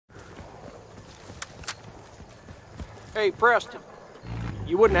Hey, Preston.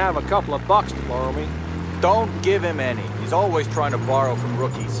 You wouldn't have a couple of bucks to borrow me? Don't give him any. He's always trying to borrow from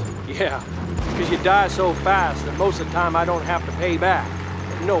rookies. Yeah, because you die so fast that most of the time I don't have to pay back.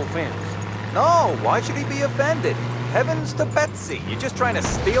 No offense. No, why should he be offended? Heavens to Betsy. You're just trying to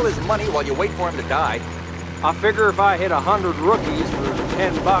steal his money while you wait for him to die. I figure if I hit 100 rookies for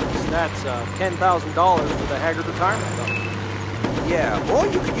 10 bucks, that's $10,000 for the Haggard retirement fund. Yeah, or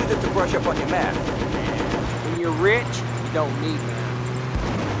you could use it to brush up on your math. When you're rich, you don't need that.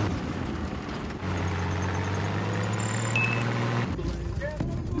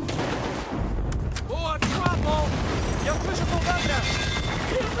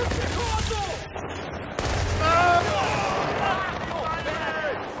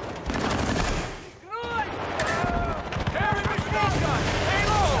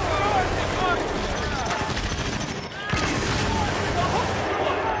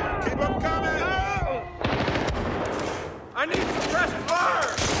 I need suppressed fire!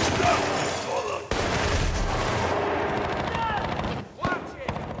 Watch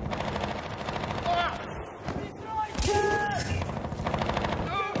it!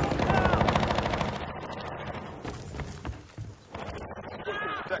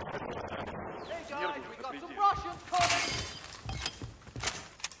 Hey guys, we got some Russians coming!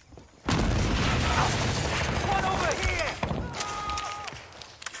 One over here!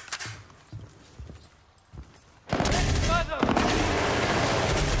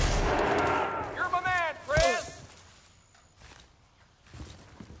 You're my man, Fred!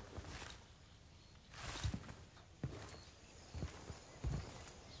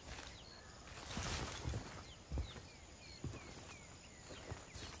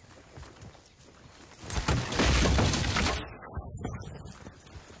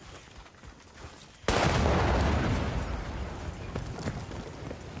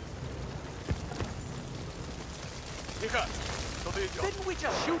 Didn't we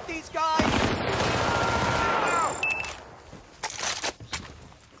just shoot these guys?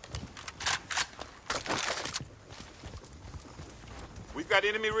 We've got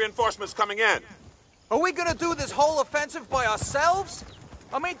enemy reinforcements coming in. Are we gonna do this whole offensive by ourselves?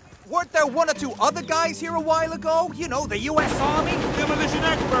 I mean, weren't there one or two other guys here a while ago? You know, the U.S. Army? Demolition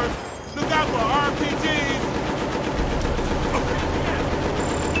experts, look out for RPGs.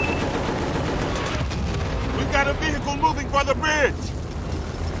 We've got a vehicle moving for the bridge.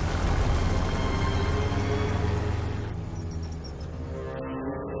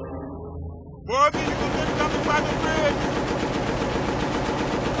 More vehicles incoming by the bridge.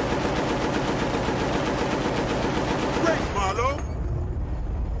 Great, Marlowe.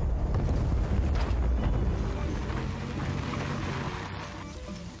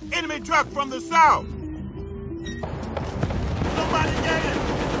 Enemy truck from the south. Somebody get it.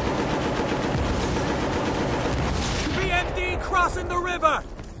 BMD crossing the river!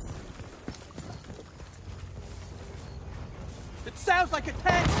 It sounds like a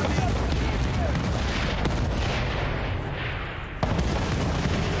tank to me!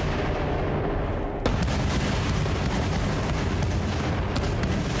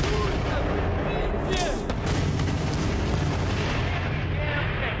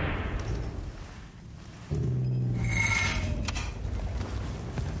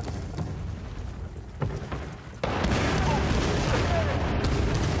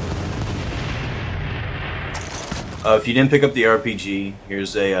 If you didn't pick up the RPG,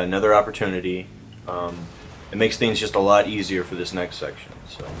 here's another opportunity. It makes things just a lot easier for this next section.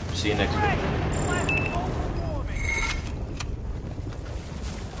 So, see you next week.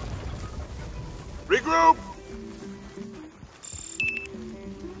 Regroup.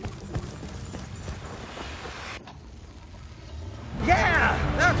 Yeah,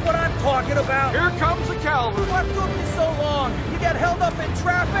 that's what I'm talking about. Here comes the cavalry! What took you so long? You get held up in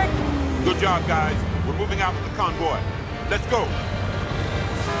traffic? Good job, guys. We're moving out with the convoy. Let's go.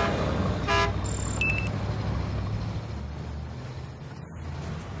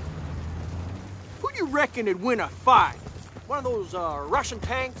 Who do you reckon would win a fight? One of those Russian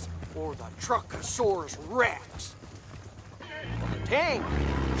tanks or the Truckosaurus Rex? The tank,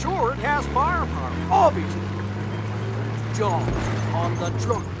 sure, it has firepower, obviously. Jaws on the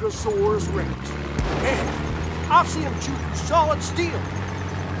Truckosaurus Rex. Man, I've seen him chew solid steel.